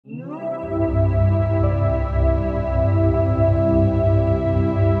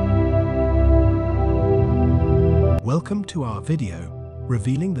Welcome to our video,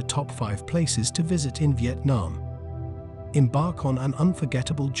 revealing the top 5 places to visit in Vietnam. Embark on an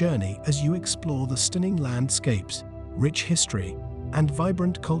unforgettable journey as you explore the stunning landscapes, rich history, and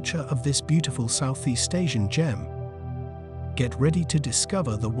vibrant culture of this beautiful Southeast Asian gem. Get ready to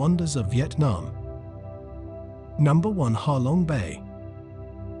discover the wonders of Vietnam. Number 1. Ha Long Bay.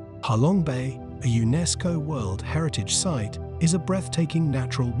 Ha Long Bay, a UNESCO World Heritage Site, is a breathtaking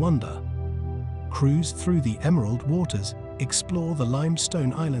natural wonder. Cruise through the emerald waters, explore the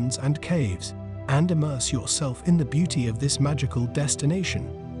limestone islands and caves, and immerse yourself in the beauty of this magical destination.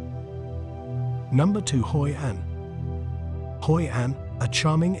 Number 2. Hoi An. Hoi An, a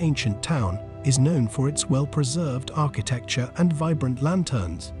charming ancient town, is known for its well-preserved architecture and vibrant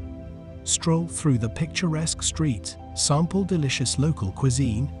lanterns. Stroll through the picturesque streets, sample delicious local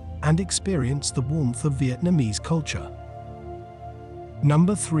cuisine, and experience the warmth of Vietnamese culture.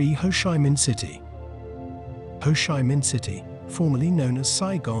 Number 3. Ho Chi Minh City. Ho Chi Minh City, formerly known as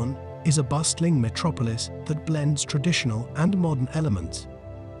Saigon, is a bustling metropolis that blends traditional and modern elements.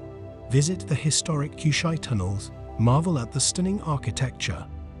 Visit the historic Chi tunnels, marvel at the stunning architecture,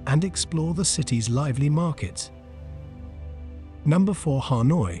 and explore the city's lively markets. Number 4.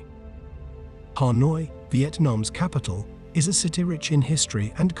 Hanoi. Hanoi, Vietnam's capital, is a city rich in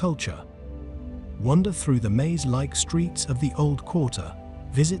history and culture. Wander through the maze-like streets of the Old Quarter,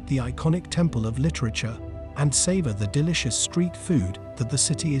 visit the iconic Temple of Literature, and savor the delicious street food that the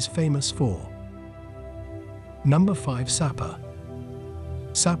city is famous for. Number 5. Sapa.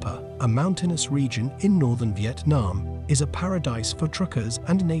 Sapa, a mountainous region in northern Vietnam, is a paradise for truckers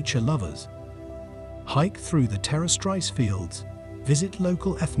and nature lovers. Hike through the terraced rice fields, visit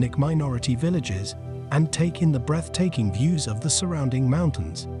local ethnic minority villages, and take in the breathtaking views of the surrounding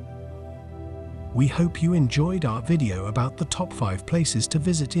mountains. We hope you enjoyed our video about the top 5 places to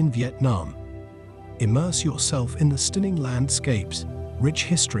visit in Vietnam. Immerse yourself in the stunning landscapes, rich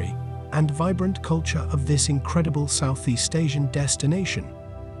history, and vibrant culture of this incredible Southeast Asian destination.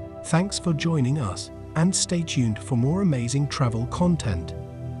 Thanks for joining us, and stay tuned for more amazing travel content.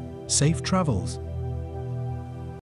 Safe travels!